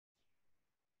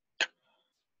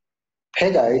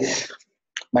Hey guys,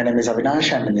 my name is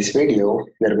Avinash, and in this video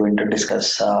we are going to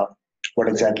discuss what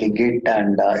exactly Git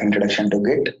and introduction to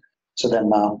Git. So then,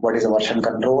 what is a version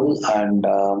control, and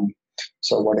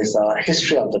so what is the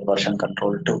history of the version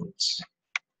control tools?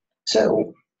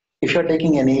 So, if you're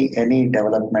taking any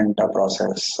development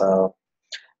process,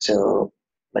 so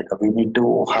like we need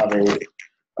to have a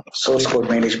source code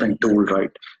management tool, right?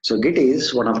 So Git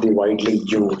is one of the widely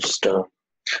used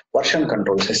version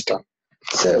control system.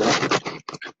 So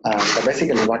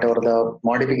basically, whatever the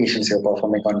modifications you're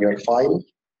performing on your file,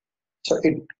 so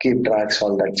it keep tracks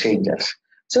all that changes.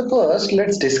 So first,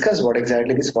 let's discuss what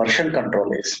exactly this version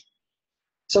control is.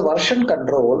 So version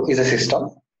control is a system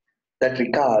that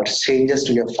records changes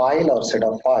to your file or set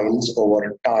of files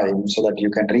over time so that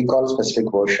you can recall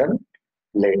specific version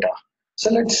later. So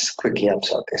let's quickly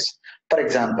observe this. For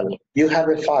example, you have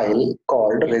a file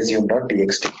called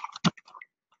resume.txt.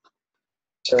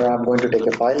 So I'm going to take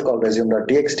a file called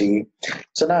resume.txt.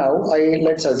 So now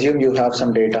let's assume you have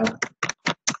some data.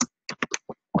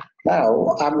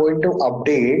 Now I'm going to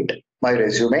update my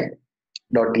resume.txt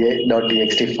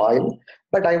file,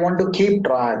 but I want to keep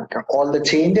track all the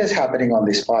changes happening on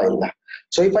this file.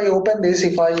 So if I open this,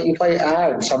 if I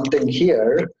add something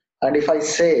here and if I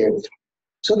save,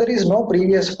 so there is no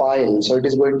previous file, so it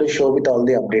is going to show with all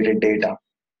the updated data.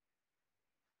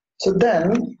 So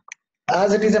then,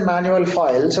 as it is a manual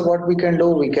file, so what we can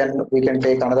do, we can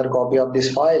take another copy of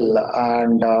this file,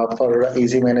 and for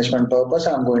easy management purpose,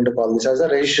 I'm going to call this as a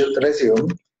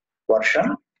resume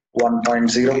version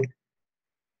 1.0,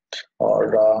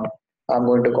 or I'm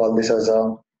going to call this as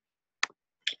a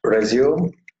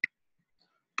resume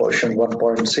version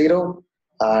 1.0,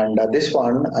 and this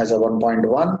one as a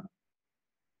 1.1.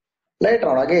 Later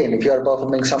on, again, if you are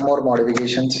performing some more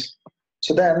modifications,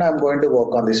 so then I'm going to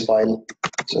work on this file.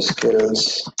 So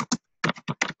skills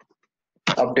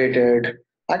updated.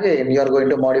 Again, you are going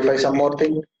to modify some more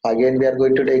thing. Again, we are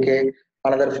going to take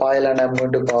another file, and I'm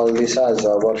going to call this as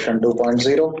version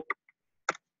 2.0,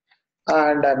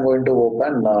 and I'm going to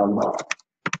open.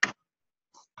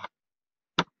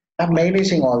 I'm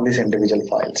managing all these individual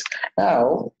files.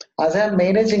 Now, as I'm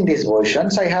managing these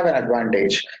versions, I have an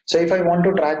advantage. So if I want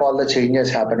to track all the changes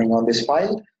happening on this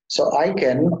file, so I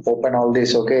can open all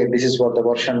this. Okay, this is what the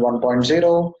version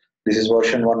 1.0, this is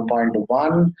version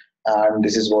 1.1, and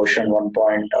this is version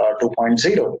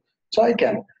 1.2.0. So I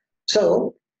can.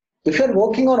 So if you're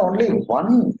working on only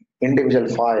one individual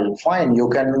file, fine, you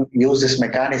can use this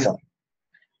mechanism.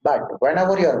 But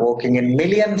whenever you're working in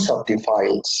millions of the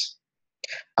files,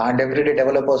 and everyday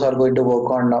developers are going to work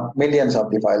on millions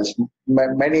of the files,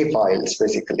 many files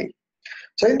basically.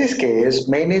 So in this case,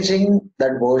 managing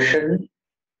that version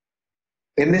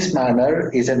in this manner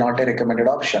is not a recommended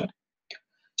option.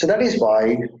 So that is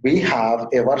why we have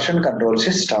a version control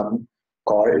system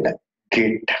called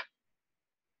Git.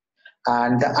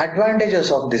 And the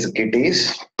advantages of this Git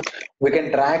is we can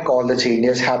track all the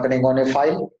changes happening on a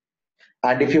file.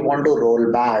 And if you want to roll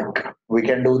back, we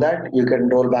can do that. You can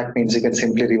roll back means you can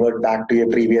simply revert back to your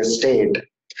previous state.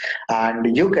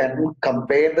 And you can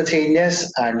compare the changes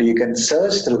and you can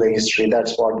search through the history.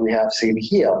 That's what we have seen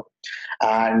here.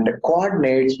 And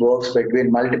coordinates works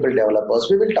between multiple developers.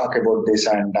 We will talk about this,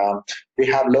 and we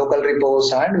have local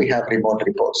repos and we have remote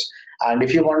repos. And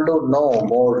if you want to know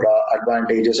more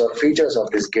advantages or features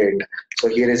of this Git, so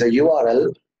here is a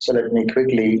URL. So let me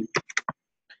quickly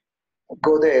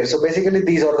go there. So basically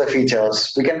these are the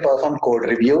features. We can perform code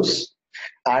reviews,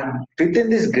 and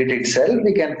within this Git itself,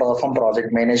 we can perform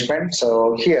project management.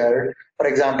 So here, for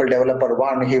example, developer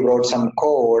one, he wrote some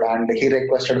code and he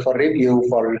requested for review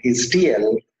for his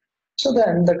TL. So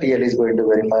then the TL is going to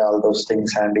verify all those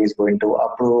things, and he's going to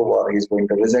approve or he's going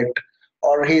to reject,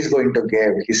 or he's going to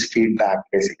give his feedback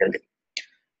basically.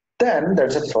 Then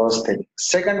that's the first thing.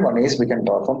 Second one is we can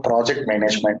perform project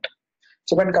management.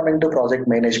 So when coming to project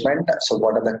management, so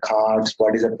what are the cards,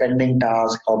 what is a pending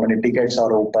task, how many tickets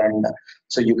are opened,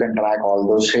 so you can track all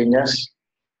those changes.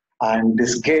 And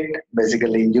this Git,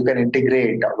 basically, you can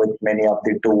integrate with many of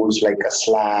the tools like a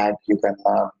Slack, you can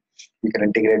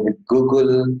integrate with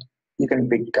Google, you can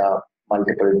pick up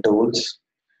multiple tools,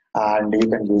 and you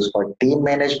can use for team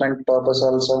management purpose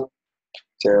also.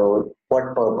 So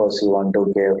what purpose you want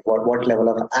to give, what level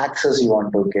of access you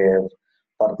want to give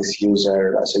for this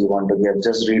user. So you want to give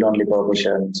just read-only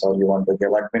permissions, or you want to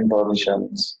give admin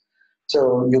permissions.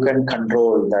 So you can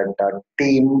control that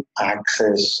team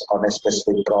access on a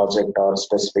specific project or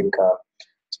specific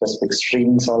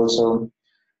streams also.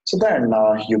 So then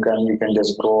you can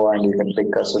just go and you can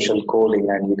pick a social coding,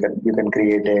 and you can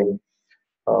create a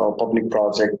public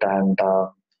project, and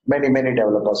Many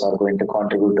developers are going to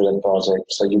contribute to the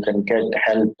project, so you can get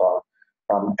help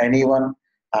from anyone,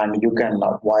 and you can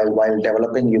while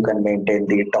developing you can maintain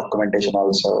the documentation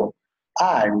also,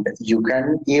 and you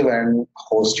can even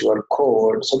host your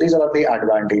code. So these are the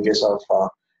advantages of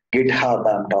GitHub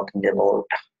I'm talking about.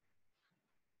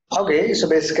 Okay, so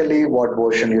basically what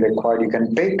version you require, you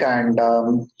can pick, and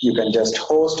you can just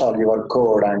host all your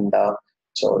code, and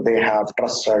so they have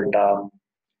trusted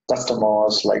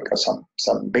customers like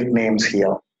some big names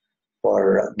here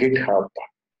for GitHub.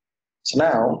 So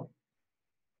now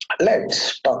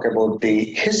let's talk about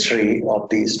the history of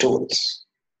these tools.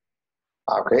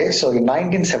 Okay, so in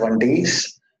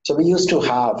 1970s, so we used to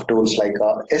have tools like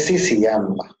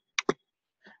SCCM,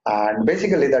 and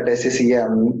basically that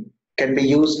SCCM can be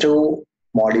used to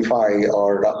modify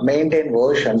or maintain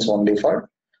versions only for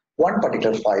one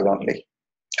particular file only.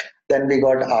 Then we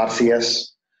got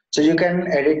RCS. So you can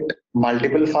edit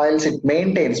multiple files. It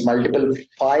maintains multiple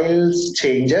files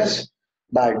changes,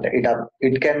 but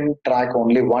it can track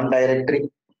only one directory.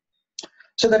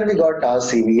 So then we got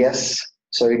CVS.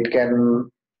 So it can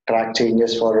track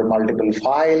changes for multiple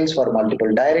files, for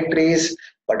multiple directories,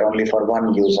 but only for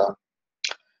one user.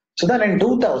 So then in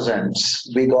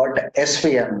 2000s, we got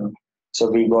SVN. So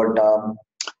we got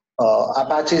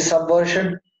Apache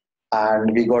Subversion,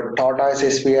 and we got Tortoise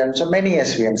SVN. So many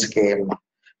SVNs came.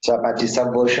 So Apache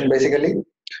Subversion, basically,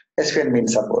 SVN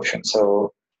means subversion.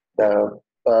 So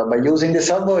by using the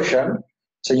subversion,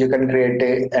 so you can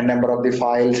create a number of the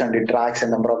files, and it tracks a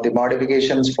number of the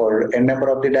modifications for a number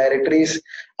of the directories,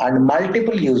 and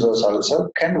multiple users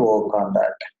also can work on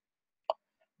that.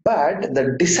 But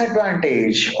the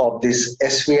disadvantage of this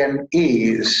SVN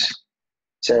is,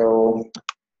 so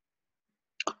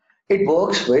it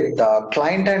works with the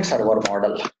client and server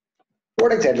model.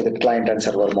 What exactly the client and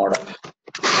server model?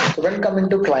 So when coming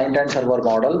to client and server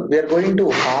model, we are going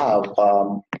to have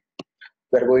a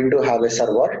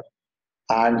server,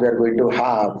 and we are going to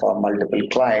have multiple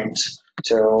clients.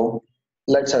 So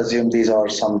let's assume these are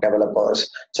some developers.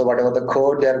 So whatever the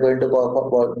code they are going to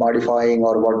modifying,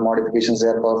 or what modifications they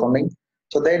are performing,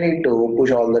 so they need to push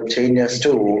all the changes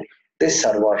to this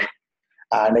server.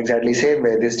 And exactly same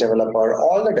way, this developer,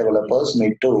 all the developers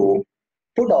need to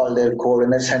put all their code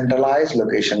in a centralized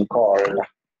location called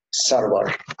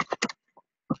server.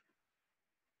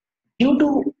 Due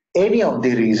to any of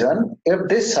the reason, if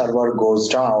this server goes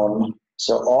down,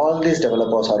 so all these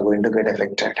developers are going to get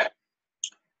affected.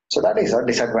 So that is a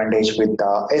disadvantage with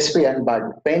SVN,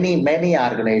 but many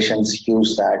organizations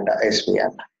use that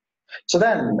SVN. So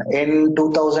then in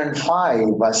 2005,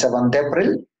 7th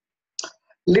April,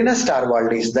 Linus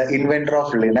Torvalds, the inventor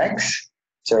of Linux,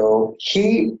 so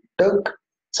he took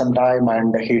some time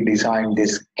and he designed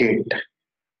this Git.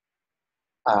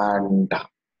 And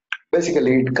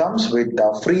basically it comes with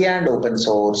the free and open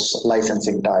source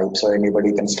licensing type, so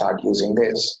anybody can start using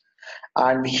this.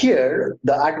 And here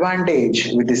the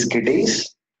advantage with this Git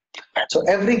is, so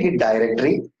every Git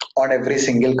directory on every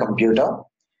single computer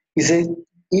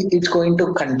it's going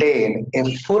to contain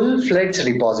a full-fledged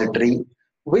repository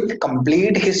with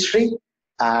complete history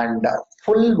and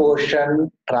full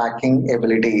version tracking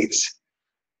abilities,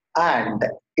 and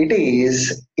it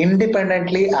is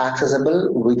independently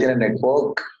accessible within a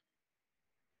network,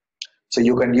 so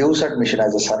you can use that machine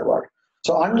as a server.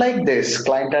 So unlike this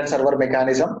client and server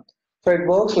mechanism, so it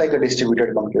works like a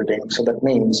distributed computing. So that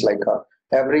means like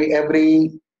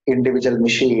every individual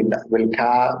machine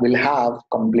will have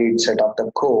complete set of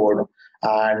the code,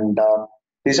 and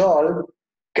these all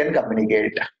can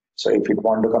communicate. So if you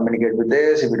want to communicate with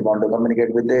this, if you want to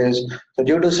communicate with this, so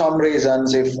due to some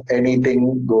reasons, if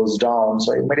anything goes down,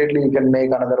 so immediately you can make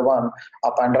another one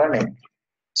up and running.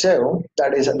 So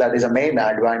that is a main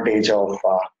advantage of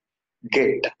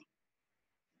Git.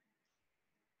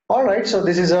 All right, so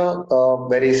this is a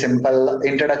very simple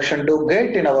introduction to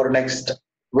Git. In our next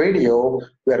video,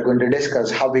 we are going to discuss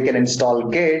how we can install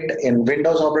Git in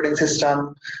Windows operating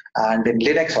system and in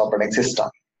Linux operating system.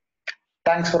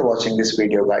 Thanks for watching this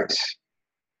video, guys.